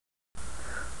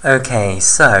Okay,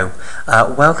 so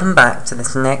welcome back to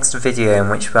this next video in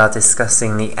which we are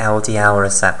discussing the LDL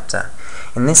receptor.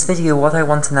 In this video, what I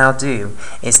want to now do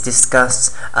is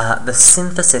discuss the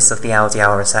synthesis of the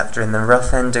LDL receptor in the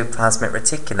rough endoplasmic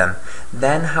reticulum,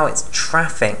 then how it's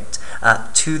trafficked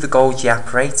to the Golgi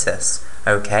apparatus,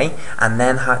 okay, and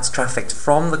then how it's trafficked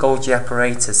from the Golgi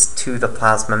apparatus to the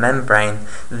plasma membrane,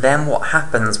 then what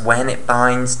happens when it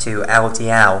binds to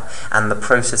LDL, and the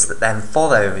process that then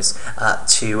follows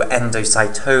to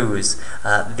endocytose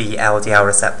the LDL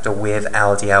receptor with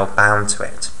LDL bound to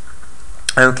it.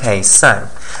 Okay, so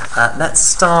let's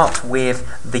start with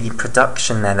the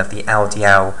production then of the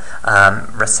LDL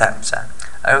receptor.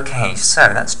 Okay,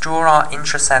 so let's draw our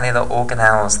intracellular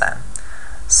organelles then.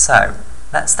 So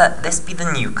let's let this be the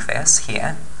nucleus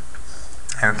here.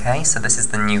 Okay, so this is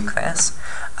the nucleus.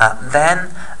 Then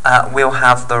we'll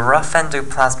have the rough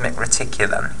endoplasmic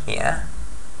reticulum here,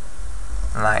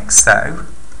 like so.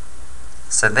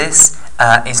 So this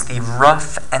is the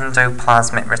rough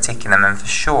endoplasmic reticulum, and for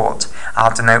short,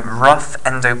 I'll denote rough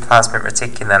endoplasmic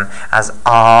reticulum as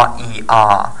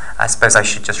RER. I suppose I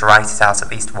should just write it out at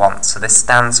least once. So this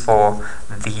stands for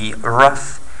the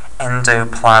rough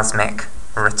endoplasmic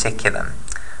reticulum.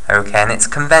 Okay, and it's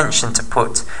convention to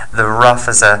put the rough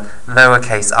as a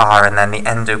lowercase r and then the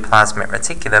endoplasmic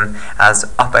reticulum as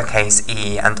uppercase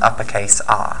E and uppercase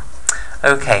R.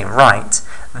 Okay, right.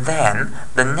 Then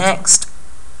the next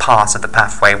part of the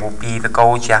pathway will be the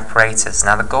Golgi apparatus.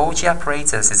 Now the Golgi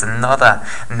apparatus is another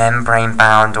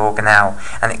membrane-bound organelle,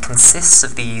 and it consists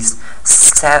of these,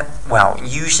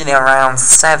 usually around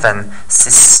 7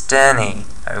 cisternae,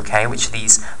 okay, which are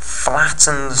these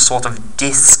flattened sort of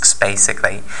discs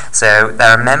basically. So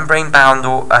they're a membrane-bound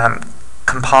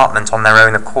compartment on their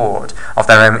own accord,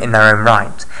 in their own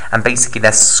right, and basically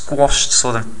they're squashed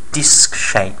sort of disc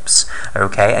shapes,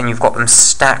 okay, and you've got them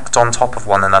stacked on top of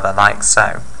one another like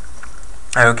so.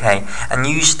 Okay, and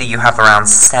usually you have around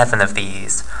 7 of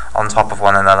these on top of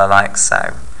one another like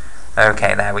so.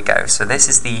 Okay, there we go. So this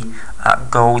is the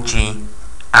Golgi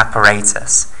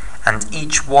apparatus, and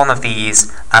each one of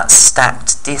these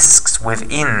stacked discs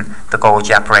within the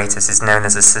Golgi apparatus is known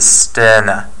as a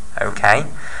cisterna, okay,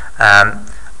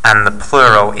 and the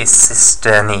plural is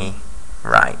cisternae,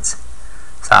 right.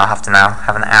 So I'll have to now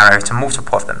have an arrow to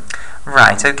multiple of them.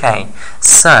 Right, okay,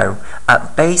 so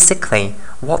basically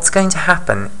what's going to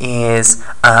happen is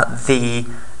the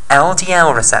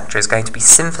LDL receptor is going to be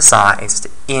synthesized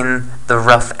in the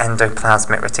rough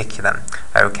endoplasmic reticulum,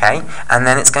 okay, and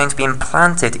then it's going to be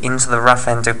implanted into the rough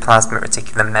endoplasmic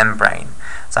reticulum membrane.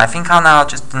 So I think I'll now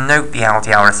just denote the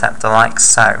LDL receptor like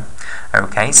so.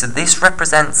 Okay, so this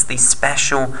represents the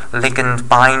special ligand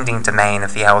binding domain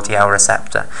of the LDL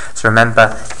receptor. So remember,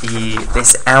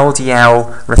 this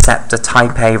LDL receptor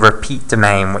type A repeat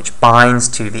domain, which binds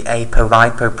to the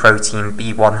apolipoprotein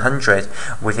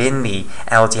B100 within the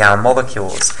LDL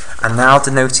molecules. I'm now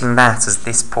denoting that as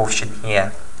this portion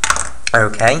here.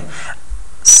 Okay,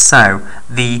 so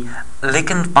the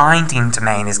ligand binding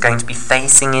domain is going to be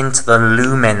facing into the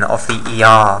lumen of the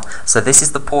ER. So this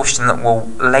is the portion that will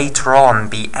later on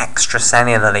be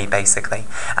extracellularly basically.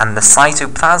 And the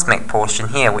cytoplasmic portion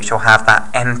here, which will have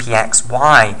that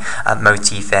MPXY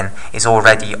motif in, is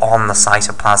already on the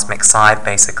cytoplasmic side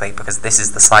basically, because this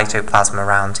is the cytoplasm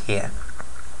around here.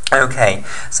 Okay,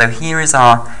 so here is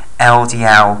our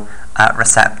LDL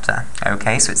receptor.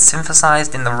 Okay, so it's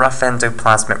synthesized in the rough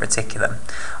endoplasmic reticulum.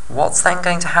 What's then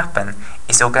going to happen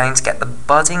is you're going to get the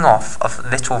budding off of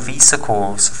little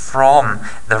vesicles from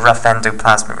the rough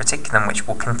endoplasmic reticulum, which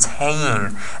will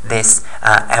contain this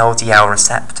LDL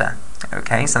receptor.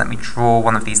 Okay, so let me draw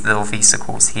one of these little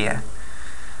vesicles here.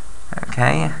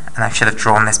 Okay, and I should have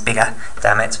drawn this bigger,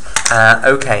 damn it.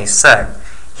 Okay, so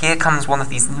here comes one of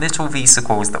these little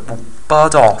vesicles that will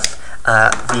bud off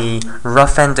the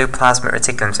rough endoplasmic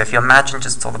reticulum. So if you imagine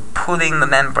just sort of pulling the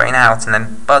membrane out and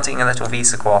then budding a little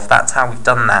vesicle off, that's how we've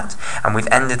done that. And we've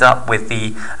ended up with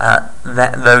the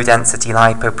low density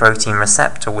lipoprotein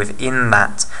receptor within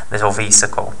that little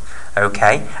vesicle.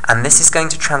 Okay, and this is going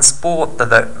to transport the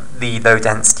low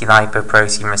density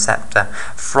lipoprotein receptor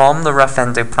from the rough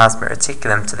endoplasmic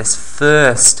reticulum to this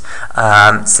first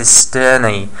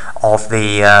cisternae of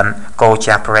the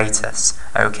Golgi apparatus.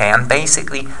 Okay, and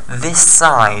basically this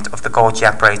side of the Golgi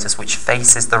apparatus, which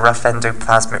faces the rough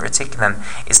endoplasmic reticulum,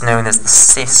 is known as the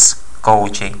cis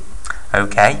Golgi.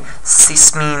 Okay,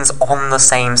 cis means on the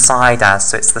same side as,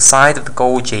 so it's the side of the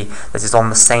Golgi that is on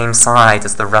the same side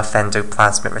as the rough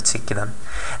endoplasmic reticulum.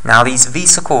 Now these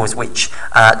vesicles which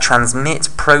transmit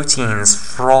proteins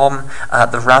from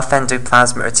the rough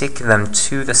endoplasmic reticulum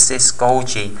to the cis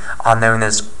Golgi are known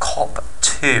as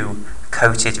COP2 COP2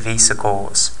 coated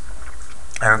vesicles.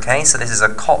 Okay, so this is a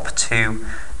COP2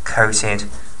 coated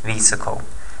vesicle.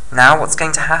 Now what's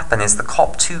going to happen is the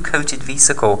COP2 coated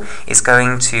vesicle is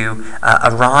going to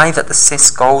arrive at the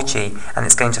cis Golgi, and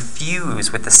it's going to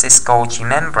fuse with the cis Golgi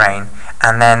membrane,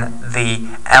 and then the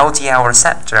LDL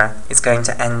receptor is going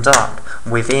to end up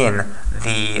within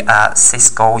the cis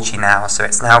Golgi now. So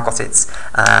it's now got its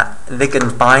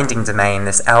ligand binding domain,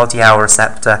 this LDL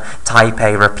receptor type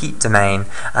A repeat domain,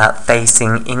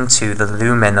 facing into the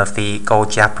lumen of the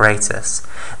Golgi apparatus.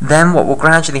 Then what will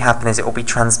gradually happen is it will be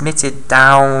transmitted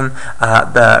down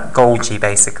the Golgi,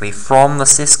 basically, from the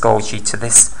cis Golgi to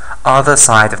this other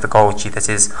side of the Golgi that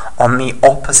is on the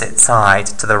opposite side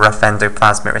to the rough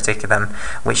endoplasmic reticulum,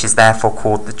 which is therefore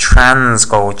called the trans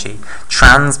Golgi.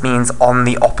 Trans means on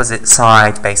the opposite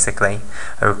side, basically.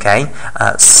 Okay,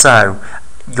 so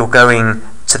you're going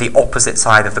to the opposite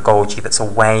side of the Golgi that's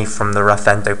away from the rough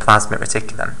endoplasmic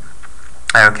reticulum.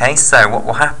 Okay, so what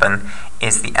will happen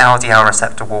is the LDL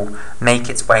receptor will make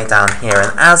its way down here,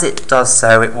 and as it does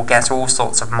so, it will get all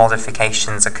sorts of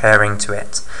modifications occurring to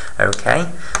it.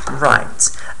 Okay, right,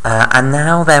 and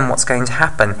now then what's going to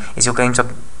happen is you're going to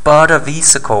bud a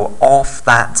vesicle off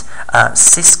that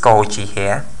cis Golgi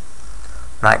here,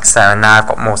 like so, and now I've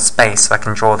got more space so I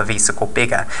can draw the vesicle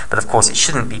bigger, but of course it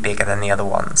shouldn't be bigger than the other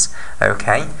ones.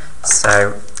 Okay,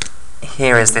 so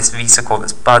here is this vesicle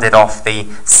that's budded off the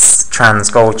trans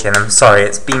Golgi, and I'm sorry,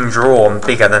 it's been drawn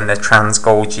bigger than the trans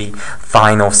Golgi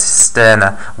final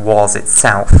cisterna was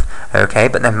itself. Okay,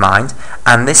 but never mind.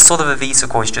 And this sort of a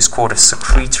vesicle is just called a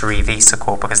secretory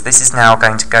vesicle, because this is now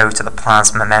going to go to the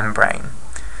plasma membrane.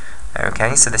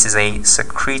 Okay, so this is a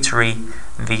secretory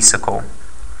vesicle.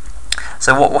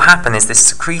 So what will happen is this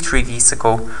secretory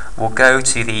vesicle will go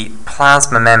to the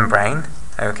plasma membrane.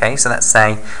 Okay, so let's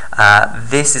say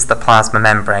this is the plasma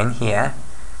membrane here.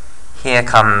 Here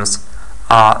comes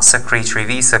our secretory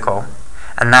vesicle.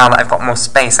 And now that I've got more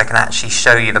space, I can actually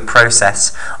show you the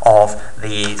process of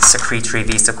the secretory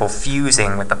vesicle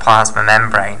fusing with the plasma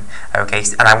membrane. Okay,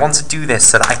 and I want to do this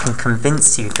so that I can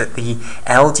convince you that the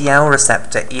LDL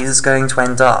receptor is going to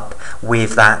end up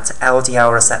with that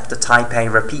LDL receptor type A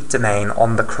repeat domain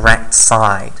on the correct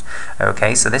side.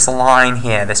 Okay, so this line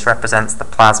here, this represents the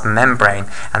plasma membrane,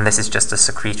 and this is just a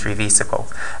secretory vesicle.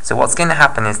 So what's going to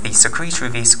happen is the secretory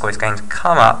vesicle is going to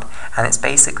come up, and it's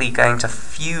basically going to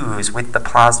fuse with the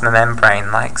plasma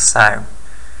membrane like so.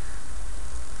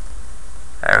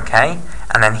 Okay,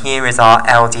 and then here is our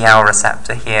LDL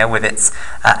receptor here with its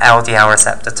LDL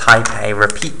receptor type A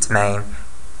repeat domain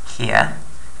here,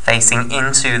 facing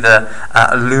into the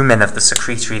lumen of the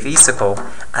secretory vesicle.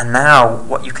 And now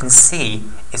what you can see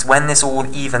is when this all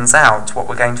evens out, what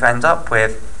we're going to end up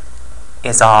with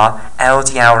is our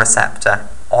LDL receptor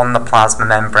on the plasma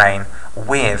membrane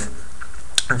with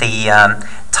the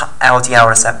LDL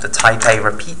receptor type A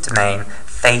repeat domain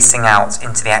facing out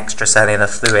into the extracellular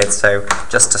fluid. So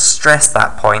just to stress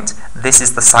that point, this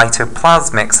is the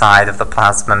cytoplasmic side of the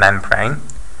plasma membrane.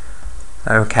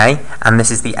 Okay, and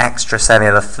this is the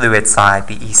extracellular fluid side,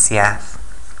 the ECF.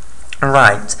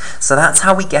 Right, so that's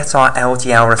how we get our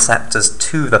LDL receptors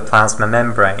to the plasma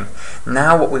membrane.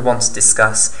 Now what we want to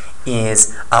discuss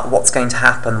is what's going to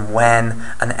happen when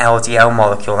an LDL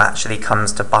molecule actually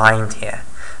comes to bind here.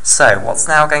 So what's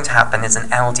now going to happen is an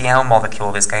LDL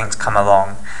molecule is going to come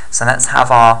along. So let's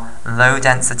have our low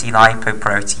density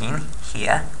lipoprotein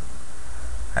here.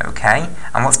 Okay,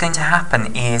 and what's going to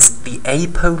happen is the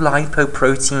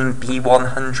apolipoprotein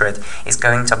B100 is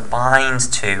going to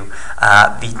bind to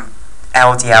the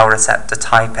LDL receptor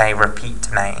type A repeat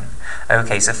domain.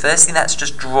 Okay, so firstly let's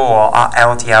just draw our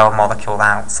LDL molecule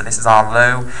out. So this is our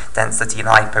low density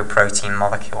lipoprotein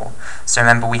molecule. So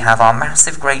remember, we have our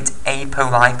massive great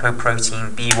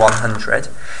apolipoprotein B100,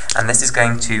 and this is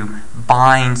going to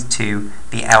bind to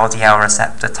the LDL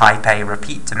receptor type A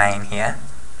repeat domain here.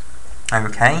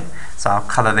 Okay, so I'll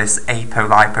colour this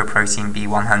apolipoprotein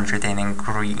B100 in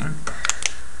green.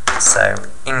 So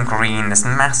in green, this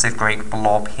massive great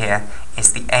blob here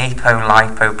is the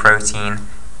apolipoprotein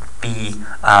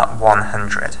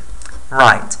B100.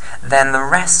 Right, then the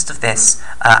rest of this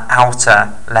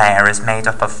outer layer is made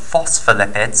up of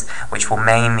phospholipids, which will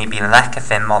mainly be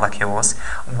lecithin molecules,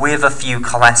 with a few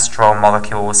cholesterol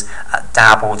molecules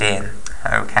dabbled in.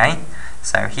 Okay,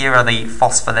 so here are the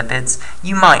phospholipids.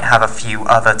 You might have a few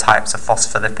other types of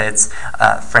phospholipids,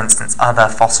 for instance other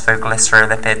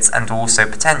phosphoglycerolipids, and also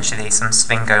potentially some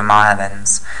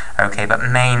sphingomyelins. Okay, but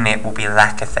mainly it will be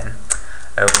lecithin.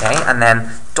 Okay, and then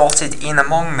dotted in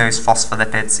among those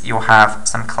phospholipids, you'll have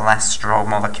some cholesterol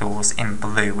molecules in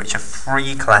blue, which are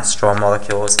free cholesterol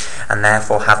molecules, and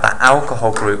therefore have that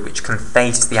alcohol group which can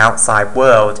face the outside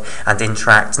world and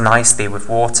interact nicely with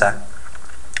water.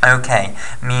 Okay,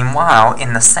 meanwhile,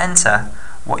 in the center,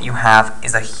 what you have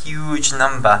is a huge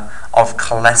number of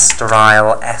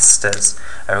cholesterol esters.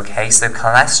 Okay, so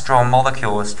cholesterol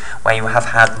molecules where you have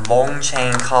had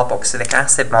long-chain carboxylic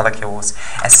acid molecules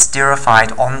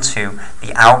esterified onto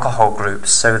the alcohol group,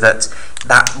 so that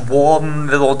that one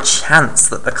little chance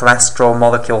that the cholesterol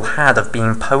molecule had of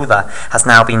being polar has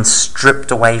now been stripped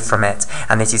away from it,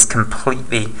 and it is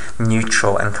completely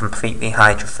neutral and completely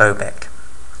hydrophobic.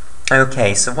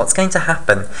 Okay, so what's going to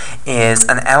happen is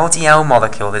an LDL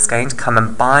molecule is going to come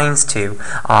and bind to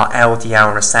our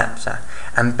LDL receptor.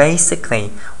 And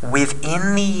basically,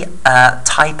 within the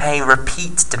type A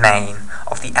repeat domain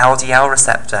of the LDL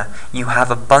receptor, you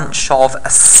have a bunch of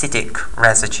acidic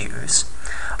residues,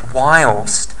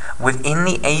 whilst within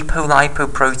the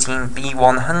apolipoprotein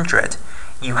B100,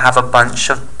 you have a bunch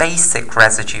of basic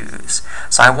residues.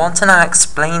 So I want to now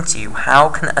explain to you how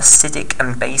can acidic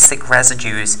and basic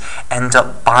residues end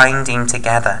up binding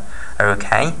together.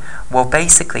 Okay, well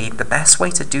basically the best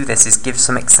way to do this is give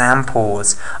some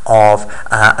examples of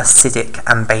acidic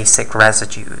and basic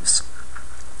residues.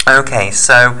 Okay,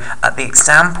 so the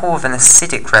example of an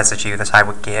acidic residue that I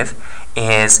would give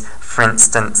is, for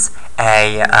instance,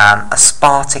 a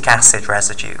aspartic acid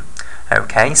residue.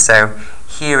 Okay, so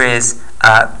here is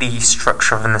the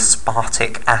structure of an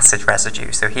aspartic acid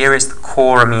residue. So here is the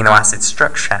core amino acid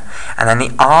structure, and then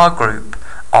the R group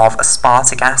of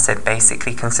aspartic acid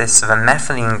basically consists of a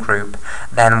methylene group,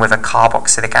 then with a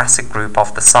carboxylic acid group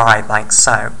off the side, like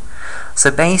so.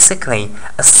 So basically,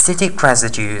 acidic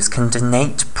residues can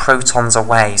donate protons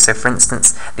away. So for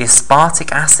instance, the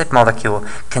aspartic acid molecule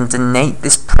can donate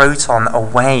this proton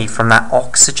away from that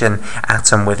oxygen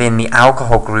atom within the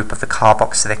alcohol group of the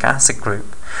carboxylic acid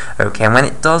group. Okay, and when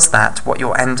it does that, what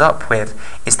you'll end up with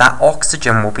is that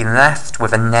oxygen will be left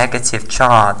with a negative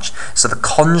charge. So the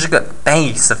conjugate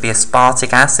base of the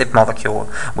aspartic acid molecule,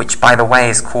 which by the way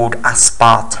is called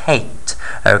aspartate,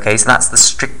 okay, so that's the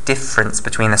strict difference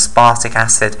between aspartic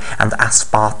acid and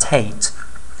aspartate.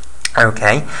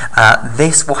 Okay,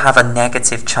 this will have a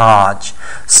negative charge.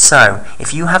 So,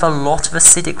 if you have a lot of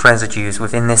acidic residues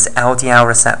within this LDL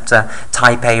receptor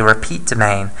type A repeat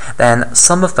domain, then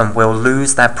some of them will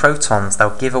lose their protons,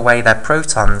 they'll give away their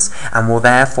protons, and will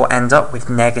therefore end up with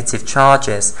negative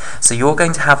charges. So you're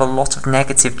going to have a lot of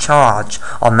negative charge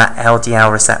on that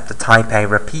LDL receptor type A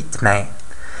repeat domain.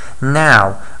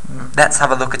 Now, let's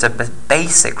have a look at a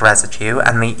basic residue,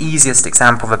 and the easiest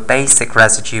example of a basic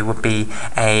residue would be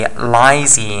a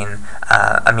lysine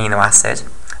amino acid.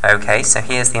 Okay, so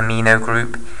here's the amino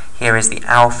group, here is the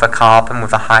alpha carbon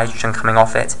with a hydrogen coming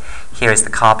off it, here is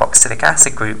the carboxylic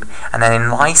acid group, and then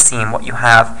in lysine what you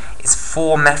have is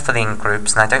 4 methylene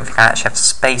groups, and I don't think I actually have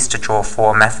space to draw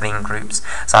 4 methylene groups,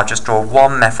 so I'll just draw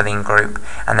 1 methylene group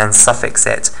and then suffix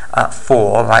it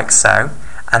 4, like so.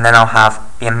 And then I'll have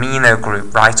the amino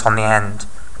group right on the end.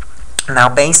 Now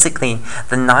basically,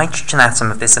 the nitrogen atom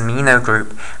of this amino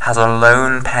group has a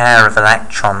lone pair of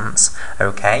electrons,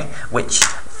 okay, which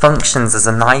functions as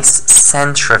a nice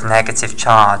center of negative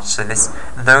charge. So this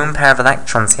lone pair of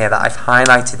electrons here that I've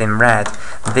highlighted in red,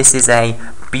 this is a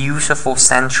beautiful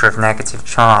center of negative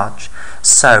charge.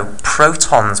 So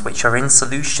protons which are in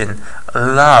solution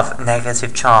love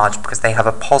negative charge because they have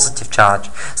a positive charge.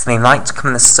 So they like to come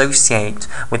and associate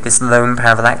with this lone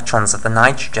pair of electrons of the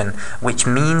nitrogen, which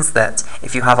means that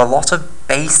if you have a lot of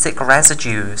basic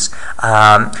residues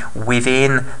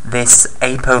within this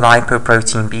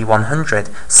apolipoprotein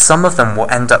B100, some of them will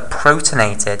end up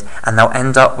protonated and they'll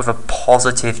end up with a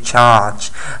positive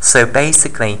charge. So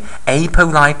basically,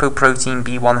 apolipoprotein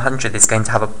B100 is going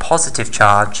to have a positive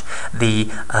charge. The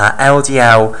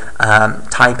LDL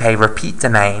type A repeat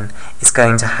domain is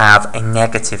going to have a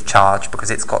negative charge because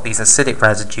it's got these acidic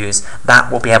residues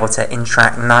that will be able to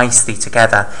interact nicely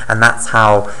together, and that's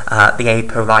how the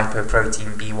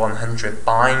apolipoprotein B100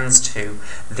 binds to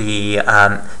the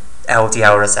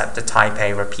LDL receptor type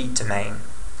A repeat domain.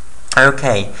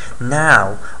 Okay,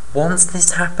 now once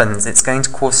this happens, it's going to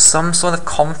cause some sort of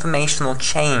conformational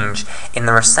change in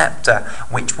the receptor,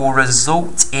 which will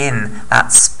result in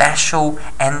that special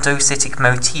endocytic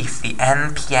motif, the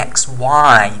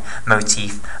NPXY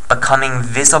motif, becoming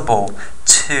visible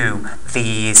to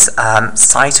these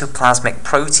cytoplasmic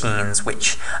proteins,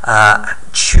 which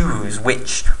choose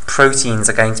which proteins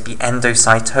are going to be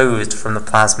endocytosed from the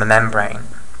plasma membrane.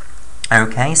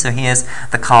 Okay, so here's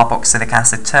the carboxylic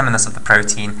acid terminus of the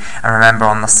protein, and remember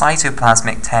on the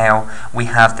cytoplasmic tail we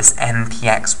have this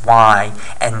MPXY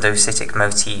endocytic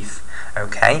motif.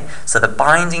 Okay, so the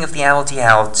binding of the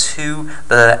LDL to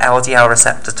the LDL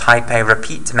receptor type A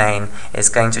repeat domain is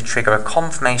going to trigger a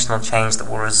conformational change that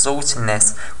will result in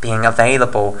this being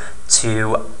available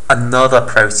to another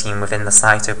protein within the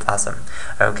cytoplasm.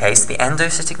 Okay, so the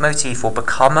endocytic motif will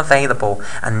become available,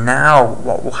 and now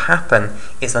what will happen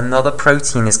is another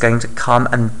protein is going to come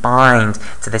and bind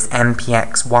to this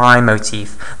MPXY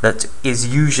motif that is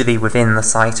usually within the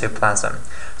cytoplasm.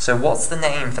 So what's the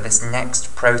name for this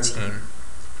next protein?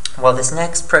 Well, this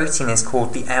next protein is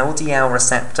called the LDL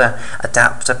Receptor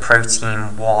adaptor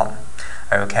protein 1.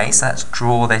 Okay, so let's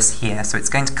draw this here. So it's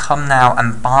going to come now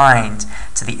and bind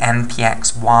to the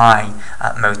MPXY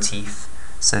motif.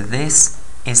 So this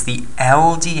is the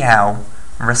LDL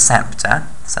receptor,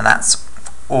 so that's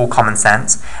all common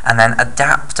sense, and then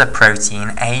adaptor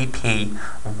protein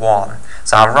AP1.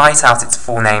 So I'll write out its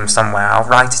full name somewhere. I'll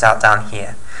write it out down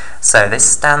here. So this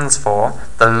stands for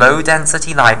the low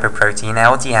density lipoprotein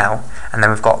LDL, and then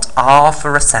we've got R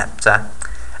for receptor,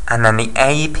 and then the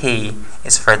AP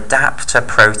is for adaptor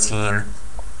protein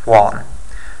 1.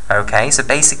 Okay, so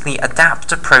basically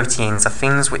adaptor proteins are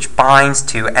things which bind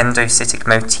to endocytic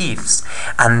motifs,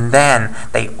 and then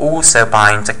they also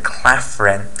bind to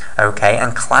clathrin. Okay,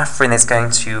 and clathrin is going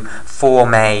to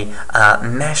form a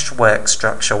meshwork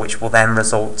structure which will then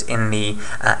result in the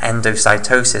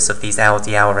endocytosis of these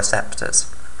LDL receptors.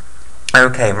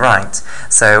 Okay, right,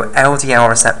 so LDL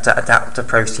receptor adaptor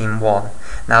protein 1.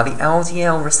 Now the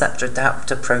LDL receptor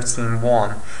adaptor protein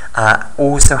 1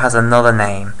 also has another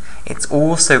name. It's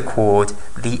also called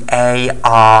the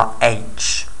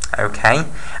ARH, okay?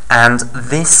 And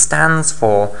this stands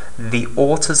for the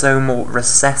autosomal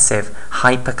recessive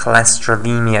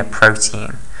hypercholesterolemia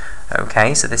protein.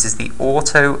 Okay, so this is the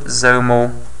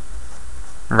autosomal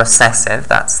recessive,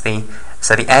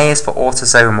 so the A is for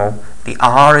autosomal, the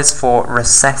R is for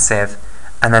recessive,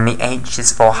 and then the H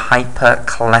is for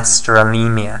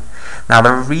hypercholesterolemia. Now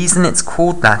the reason it's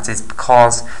called that is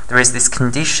because there is this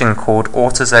condition called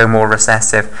autosomal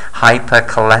recessive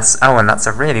and that's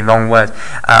a really long word.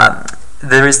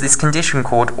 There is this condition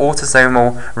called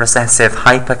autosomal recessive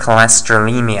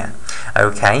hypercholesterolemia,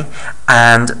 okay?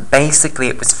 And basically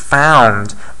it was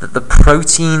found that the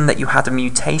protein that you had a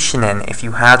mutation in, if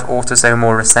you had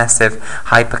autosomal recessive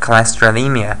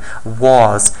hypercholesterolemia,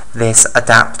 was this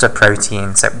adaptor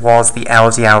protein. So it was the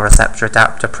LDL receptor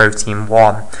adaptor protein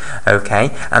 1,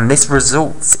 okay? And this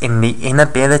results in the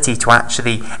inability to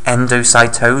actually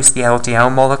endocytose the LDL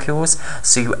molecules,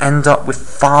 so you end up with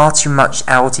far too much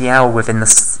LDL within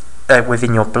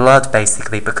your blood,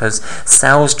 basically, because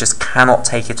cells just cannot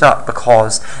take it up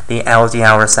because the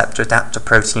LDL receptor adaptor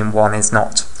protein 1 is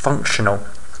not functional.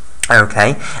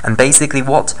 Okay, and basically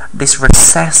what this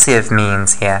recessive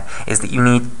means here is that you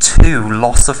need 2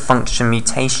 loss of function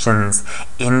mutations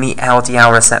in the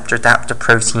LDL receptor adaptor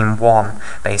protein 1,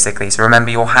 basically. So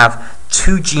remember, you'll have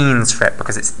 2 genes for it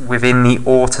because it's within the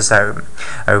autosome.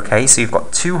 Okay, so you've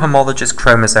got 2 homologous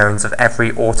chromosomes of every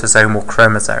autosomal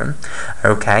chromosome.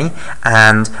 Okay,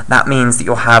 and that means that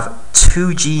you'll have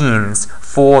 2 genes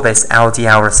for this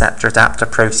LDL receptor adaptor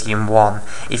protein 1.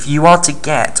 If you are to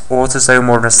get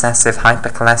autosomal recessive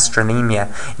hypercholesterolemia,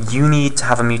 you need to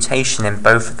have a mutation in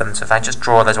both of them. So if I just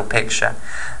draw a little picture,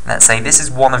 let's say this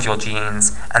is one of your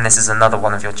genes and this is another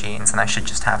one of your genes, and I should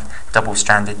just have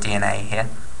double-stranded DNA here.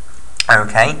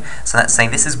 Okay, so let's say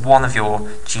this is one of your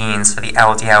genes for the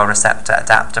LDL receptor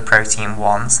adaptor protein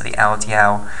 1, so the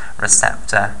LDL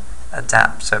receptor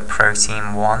adaptor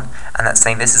protein 1, and let's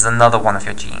say this is another one of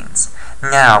your genes.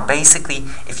 Now, basically,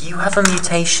 if you have a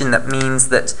mutation that means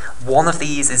that one of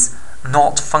these is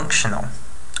not functional,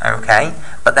 okay,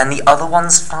 but then the other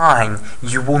one's fine,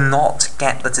 you will not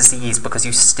get the disease because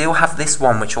you still have this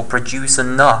one which will produce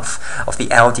enough of the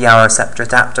LDL receptor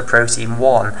adaptor protein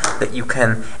 1 that you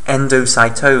can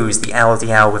endocytose the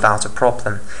LDL without a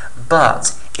problem.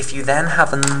 But if you then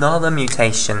have another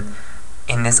mutation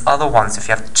in this other one, so if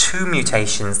you have 2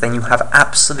 mutations, then you have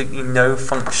absolutely no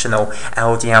functional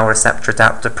LDL receptor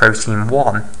adaptor protein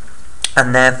 1,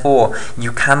 and therefore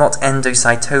you cannot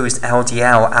endocytose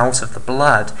LDL out of the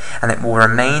blood, and it will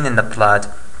remain in the blood,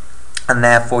 and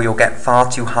therefore you'll get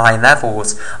far too high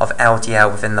levels of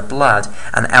LDL within the blood,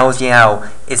 and LDL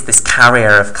is this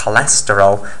carrier of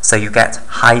cholesterol, so you get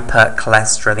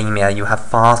hypercholesterolemia. You have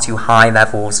far too high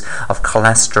levels of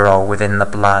cholesterol within the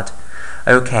blood.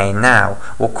 Okay, now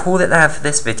we'll call it there for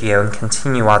this video and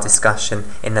continue our discussion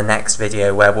in the next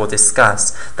video where we'll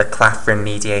discuss the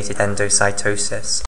clathrin-mediated endocytosis.